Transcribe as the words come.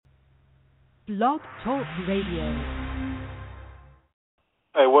Blog Talk Radio.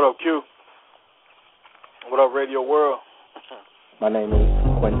 Hey, what up, Q? What up, Radio World? My name is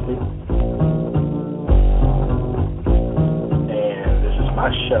Quincy, and this is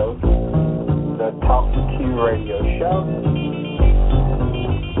my show, the Talk to Q Radio Show.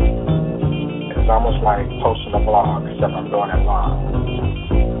 It's almost like posting a blog, except I'm doing it live.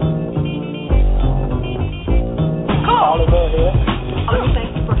 All of that here.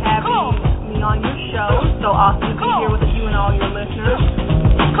 Thank you for having me on your show. So awesome to be here with you and all your listeners.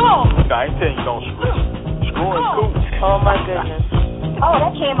 I ain't saying you don't screw. Screwing's cool. Oh my goodness. Oh,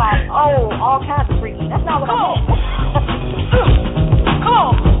 that came out. Oh, all kinds of freaky. That's not what I meant.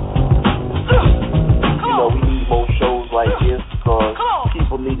 You know, we need more shows like this because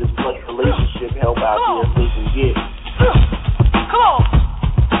people need as much relationship help out there as they can get.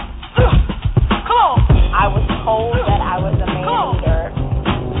 I was told that I was a man eater.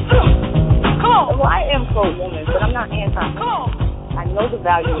 Well, I am pro-woman, but I'm not anti-man. I know the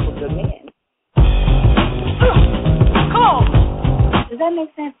value of a good man. Does that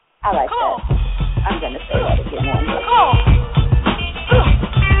make sense? I like that. I'm going to say that again.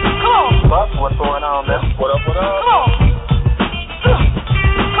 What's going on, man? What up, what up?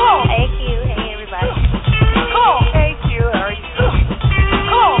 Hey, Q. Hey, everybody. Hey Q, how are you?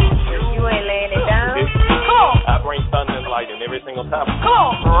 You ain't laying it down? I bring thunder and lightning every single time.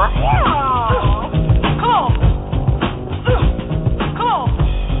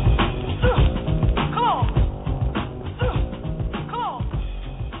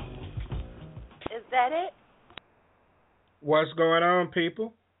 Is that it? What's going on,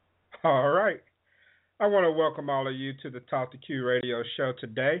 people? All right. I want to welcome all of you to the Talk to Q radio show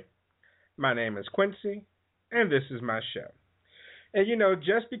today. My name is Quincy, and this is my show. And, you know,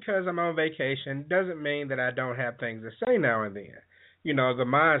 just because I'm on vacation doesn't mean that I don't have things to say now and then. You know, the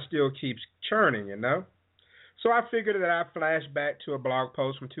mind still keeps churning, you know. So I figured that I'd flash back to a blog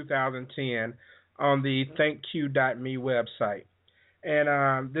post from 2010 on the ThankQDotMe website.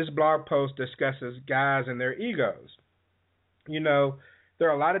 And this blog post discusses guys and their egos. You know, there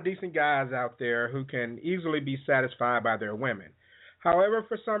are a lot of decent guys out there who can easily be satisfied by their women. However,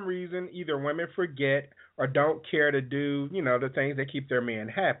 for some reason, either women forget or don't care to do, you know, the things that keep their men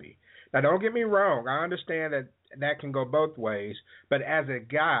happy. Now, don't get me wrong. I understand that that can go both ways. But as a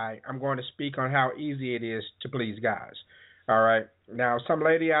guy, I'm going to speak on how easy it is to please guys. All right. Now, if some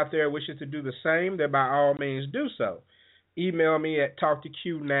lady out there wishes to do the same, then by all means do so. Email me at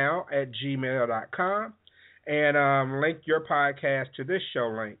talktoq@gmail.com and link your podcast to this show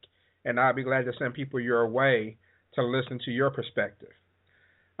link. And I'll be glad to send people your way to listen to your perspective.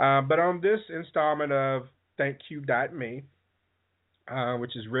 But on this installment of ThankQ.me,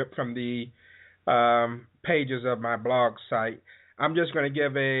 which is ripped from the pages of my blog site, I'm just going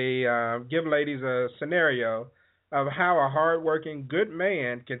to give ladies a scenario of how a hardworking good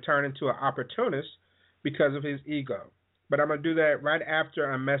man can turn into an opportunist because of his ego. But I'm going to do that right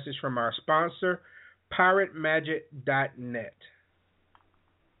after a message from our sponsor, PirateMagic.net.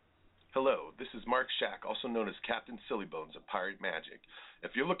 Hello, this is Mark Shack, also known as Captain Sillybones of Pirate Magic.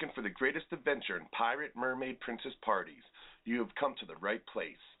 If you're looking for the greatest adventure in pirate, mermaid, princess parties, you have come to the right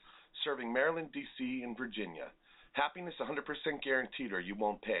place. Serving Maryland, D.C., and Virginia. Happiness 100% guaranteed or you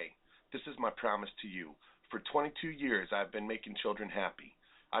won't pay. This is my promise to you. For 22 years, I've been making children happy.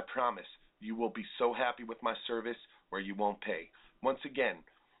 I promise you will be so happy with my service where you won't pay. Once again,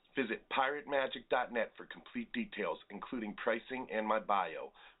 visit PirateMagic.net for complete details, including pricing and my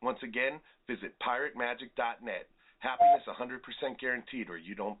bio. Once again, visit PirateMagic.net. Happiness 100% guaranteed or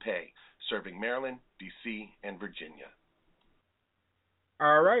you don't pay. Serving Maryland, D.C., and Virginia.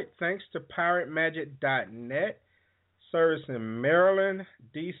 All right. Thanks to PirateMagic.net. Service in Maryland,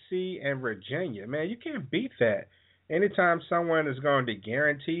 D.C., and Virginia. Man, you can't beat that. Anytime someone is going to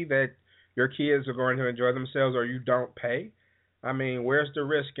guarantee that your kids are going to enjoy themselves or you don't pay, I mean, where's the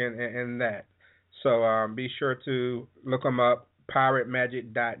risk in that? So be sure to look them up,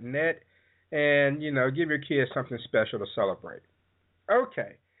 PirateMagic.net, and, you know, give your kids something special to celebrate.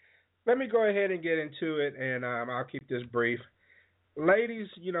 Okay, let me go ahead and get into it, and I'll keep this brief. Ladies,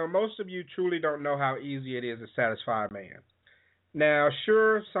 you know, most of you truly don't know how easy it is to satisfy a man. Now,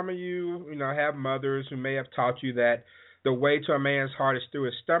 sure, some of you, you know, have mothers who may have taught you that the way to a man's heart is through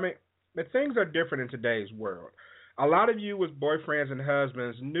his stomach, but things are different in today's world. A lot of you with boyfriends and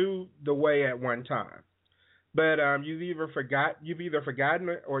husbands knew the way at one time, but you've either forgotten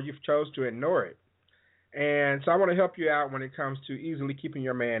it or you've chose to ignore it. And so I want to help you out when it comes to easily keeping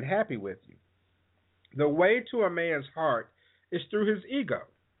your man happy with you. The way to a man's heart is through his ego.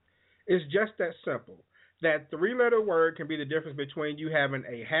 It's just that simple. That three-letter word can be the difference between you having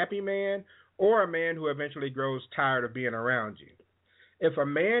a happy man or a man who eventually grows tired of being around you. If a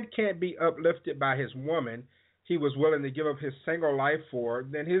man can't be uplifted by his woman he was willing to give up his single life for,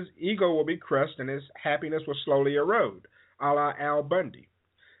 then his ego will be crushed and his happiness will slowly erode, a la Al Bundy.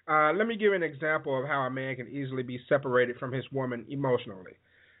 Let me give an example of how a man can easily be separated from his woman emotionally.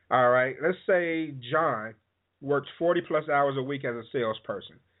 All right, let's say John works 40 plus hours a week as a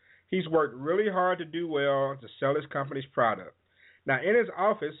salesperson. He's worked really hard to do well to sell his company's product. Now, in his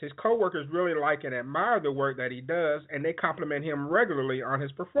office, his coworkers really like and admire the work that he does, and they compliment him regularly on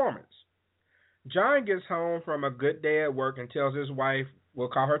his performance. John gets home from a good day at work and tells his wife, we'll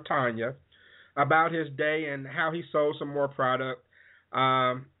call her Tanya, about his day and how he sold some more product,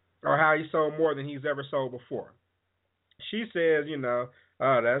 or how he sold more than he's ever sold before. She says,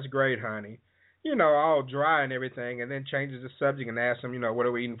 oh, that's great, honey. All dry and everything, and then changes the subject and asks him, what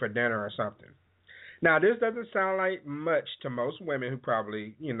are we eating for dinner or something. Now, this doesn't sound like much to most women who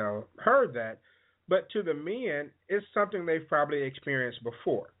probably, heard that, but to the men, it's something they've probably experienced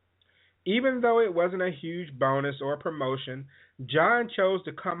before. Even though it wasn't a huge bonus or promotion, John chose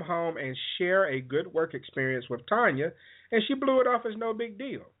to come home and share a good work experience with Tanya, and she blew it off as no big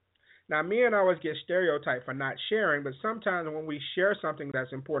deal. Now, men always get stereotyped for not sharing, but sometimes when we share something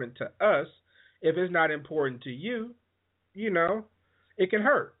that's important to us, if it's not important to you, it can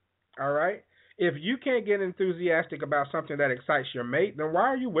hurt, all right? If you can't get enthusiastic about something that excites your mate, then why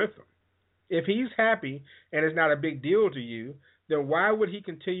are you with him? If he's happy and it's not a big deal to you, then why would he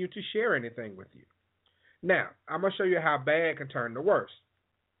continue to share anything with you? Now, I'm going to show you how bad can turn to worse.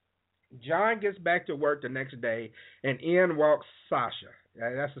 John gets back to work the next day, and in walks Sasha.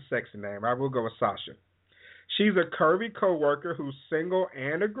 That's a sexy name. I will go with Sasha. She's a curvy coworker who's single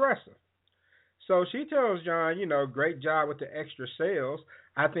and aggressive. So she tells John, great job with the extra sales.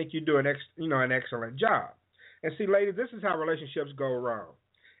 I think you do an excellent job. And see, ladies, this is how relationships go wrong.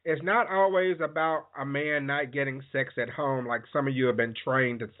 It's not always about a man not getting sex at home like some of you have been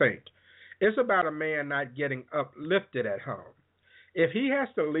trained to think. It's about a man not getting uplifted at home. If he has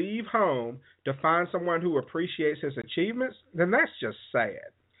to leave home to find someone who appreciates his achievements, then that's just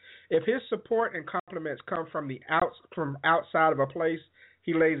sad. If his support and compliments come from outside of a place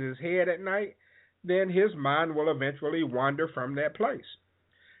he lays his head at night, then his mind will eventually wander from that place.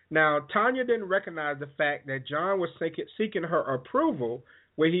 Now, Tanya didn't recognize the fact that John was seeking her approval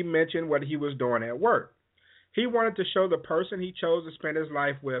when he mentioned what he was doing at work. He wanted to show the person he chose to spend his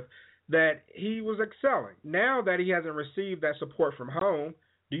life with that he was excelling. Now that he hasn't received that support from home,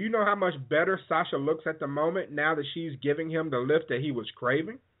 do you know how much better Sasha looks at the moment now that she's giving him the lift that he was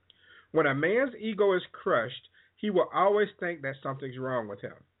craving? When a man's ego is crushed, he will always think that something's wrong with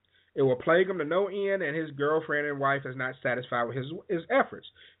him. It will plague him to no end, and his girlfriend and wife is not satisfied with his efforts.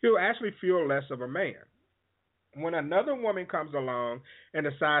 He'll actually feel less of a man. When another woman comes along and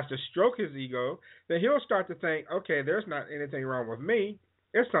decides to stroke his ego, then he'll start to think, okay, there's not anything wrong with me.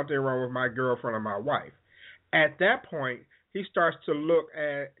 There's something wrong with my girlfriend or my wife. At that point, he starts to look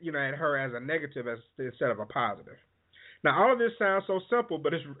at her as a negative instead of a positive. Now, all of this sounds so simple,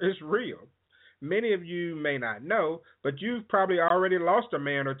 but it's real. Many of you may not know, but you've probably already lost a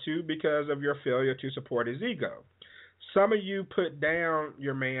man or two because of your failure to support his ego. Some of you put down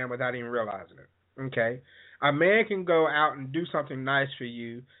your man without even realizing it, okay? A man can go out and do something nice for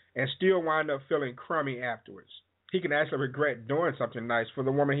you and still wind up feeling crummy afterwards. He can actually regret doing something nice for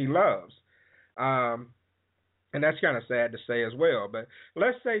the woman he loves. And that's kind of sad to say as well. But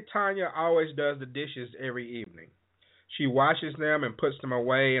let's say Tanya always does the dishes every evening. She washes them and puts them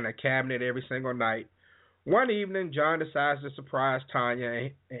away in a cabinet every single night. One evening, John decides to surprise Tanya,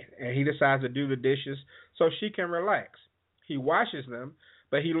 and he decides to do the dishes so she can relax. He washes them,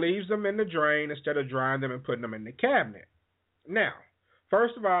 but he leaves them in the drain instead of drying them and putting them in the cabinet. Now,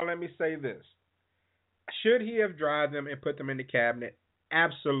 first of all, let me say this. Should he have dried them and put them in the cabinet?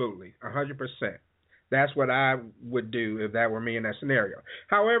 Absolutely, 100%. That's what I would do if that were me in that scenario.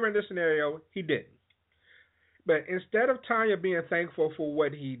 However, in this scenario, he didn't. But instead of Tanya being thankful for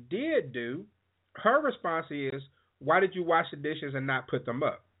what he did do, her response is, why did you wash the dishes and not put them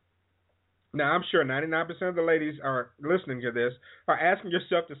up? Now, I'm sure 99% of the ladies are listening to this are asking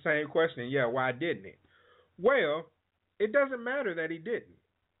yourself the same question. Yeah, why didn't he? Well, it doesn't matter that he didn't,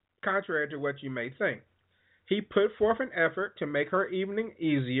 contrary to what you may think. He put forth an effort to make her evening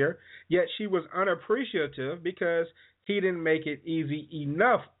easier, yet she was unappreciative because he didn't make it easy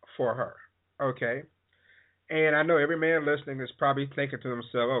enough for her, okay? And I know every man listening is probably thinking to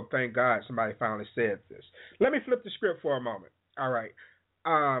themselves, oh, thank God somebody finally said this. Let me flip the script for a moment. All right.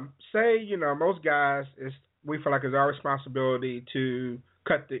 Say, most guys, we feel like it's our responsibility to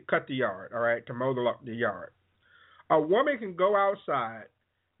cut the yard, all right, to mow the yard. A woman can go outside,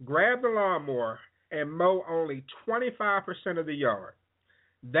 grab the lawnmower, and mow only 25% of the yard.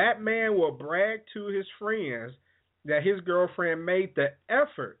 That man will brag to his friends that his girlfriend made the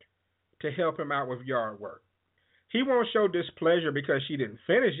effort to help him out with yard work. He won't show displeasure because she didn't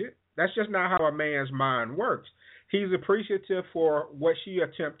finish it. That's just not how a man's mind works. He's appreciative for what she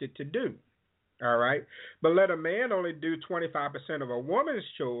attempted to do. All right? But let a man only do 25% of a woman's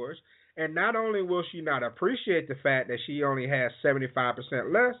chores, and not only will she not appreciate the fact that she only has 75%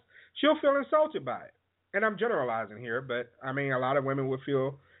 less, she'll feel insulted by it. And I'm generalizing here, but I mean, a lot of women would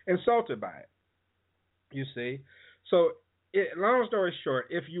feel insulted by it. You see? So, long story short,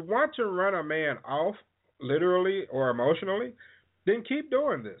 if you want to run a man off, literally or emotionally, then keep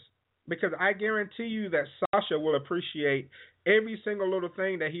doing this. Because I guarantee you that Sasha will appreciate every single little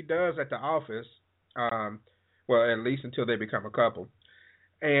thing that he does at the office, well, at least until they become a couple.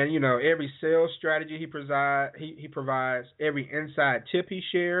 And, every sales strategy he provides, every inside tip he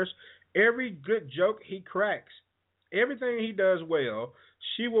shares, every good joke he cracks, everything he does well,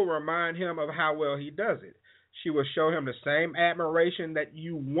 she will remind him of how well he does it. She will show him the same admiration that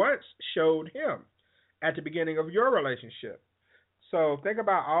you once showed him at the beginning of your relationship. So think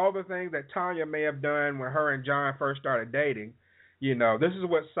about all the things that Tanya may have done when her and John first started dating. This is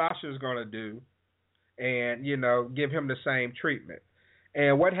what Sasha's going to do and, give him the same treatment.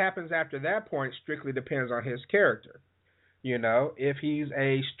 And what happens after that point strictly depends on his character. If he's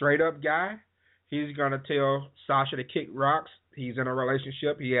a straight-up guy, he's going to tell Sasha to kick rocks. He's in a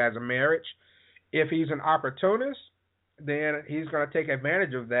relationship. He has a marriage. If he's an opportunist, then he's going to take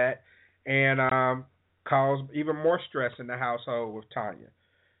advantage of that and cause even more stress in the household with Tanya.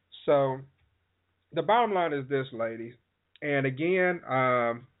 So the bottom line is this, ladies. And again,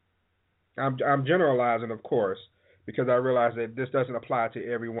 I'm generalizing, of course, because I realize that this doesn't apply to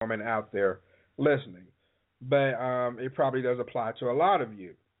every woman out there listening. But it probably does apply to a lot of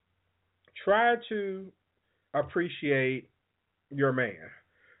you. Try to appreciate your man.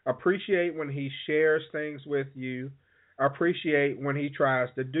 Appreciate when he shares things with you. Appreciate when he tries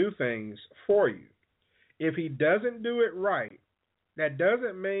to do things for you. If he doesn't do it right, that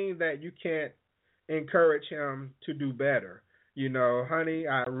doesn't mean that you can't encourage him to do better. Honey,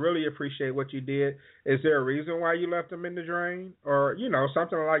 I really appreciate what you did. Is there a reason why you left him in the drain? Or,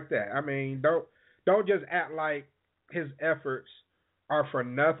 something like that. I mean, don't just act like his efforts are for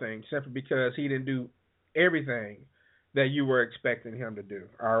nothing simply because he didn't do everything that you were expecting him to do.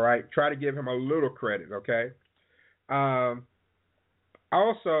 All right? Try to give him a little credit, okay?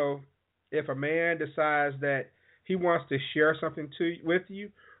 Also, if a man decides that he wants to share something with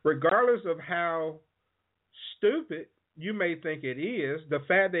you, regardless of how stupid you may think it is, the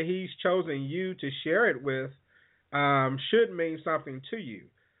fact that he's chosen you to share it with should mean something to you.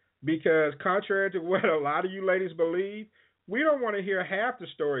 Because contrary to what a lot of you ladies believe, we don't want to hear half the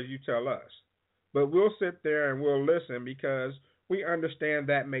stories you tell us. But we'll sit there and we'll listen because we understand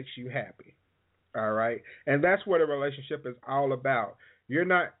that makes you happy. All right? And that's what a relationship is all about. You're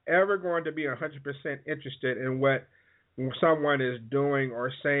not ever going to be 100% interested in what someone is doing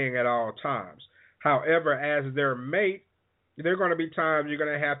or saying at all times. However, as their mate, there are going to be times you're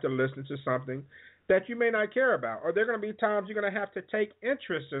going to have to listen to something that you may not care about. Or there are going to be times you're going to have to take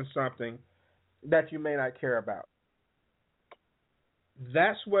interest in something that you may not care about.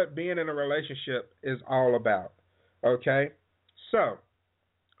 That's what being in a relationship is all about. Okay? So,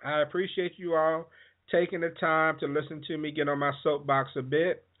 I appreciate you all taking the time to listen to me get on my soapbox a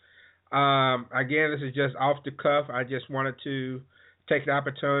bit. Again, this is just off the cuff. I just wanted to take the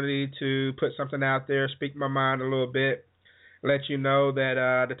opportunity to put something out there, speak my mind a little bit, let you know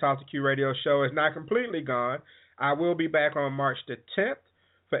that the Talk to Q radio show is not completely gone. I will be back on March the 10th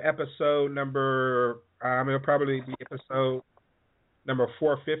for episode number, it'll probably be episode number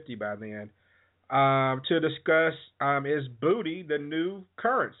 450 by then, to discuss is booty the new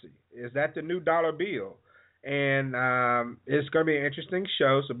currency? Is that the new dollar bill? And it's going to be an interesting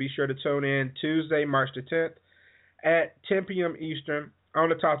show, so be sure to tune in Tuesday, March the 10th at 10 p.m. Eastern on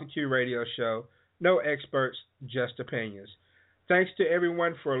the Talk to Q radio show. No experts, just opinions. Thanks to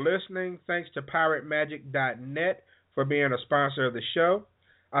everyone for listening. Thanks to PirateMagic.net for being a sponsor of the show.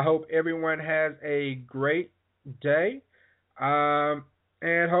 I hope everyone has a great day.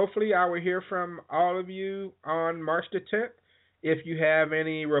 And hopefully I will hear from all of you on March the 10th. If you have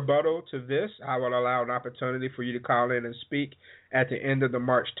any rebuttal to this, I will allow an opportunity for you to call in and speak at the end of the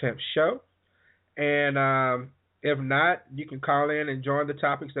March 10th show. And if not, you can call in and join the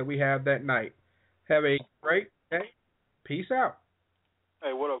topics that we have that night. Have a great day. Peace out.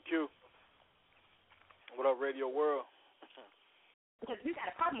 Hey, what up, Q? What up, Radio World? Because if you got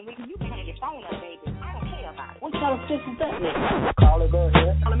a problem with you, can hang your phone up, baby. I don't care. about it. What kind of sense is that? Caller, go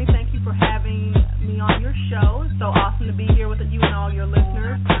ahead. Let me thank you for having me on your show. It's so awesome to be here with you and all your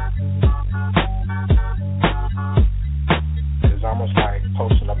listeners. It's almost like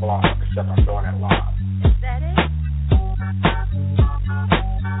posting a blog, except I'm doing it live. Is that it?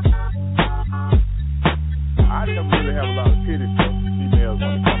 I never really have a lot of pity for females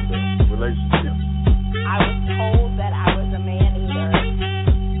when it comes to relationships. I was told that I was a man eater.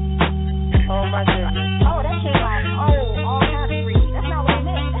 Oh my goodness. Oh, that shit like, all kinds of freaky. That's not what I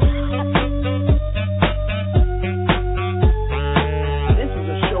meant. This is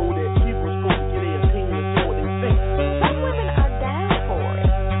a show that people are supposed to get their opinion and say what they think. Some women are down for it.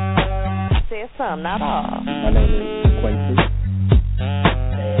 Said some, not all. My name is Quincy,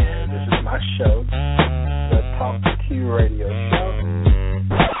 and this is my show, the Talk to You radio show.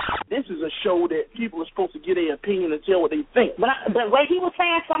 This is a show that people are supposed to get their opinion and tell what they think. But what he was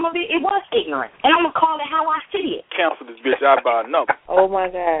saying, some of it was ignorant. And I'm going to call it how I see it. Cancel this bitch out by a number. Oh my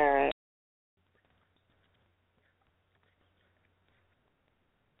God.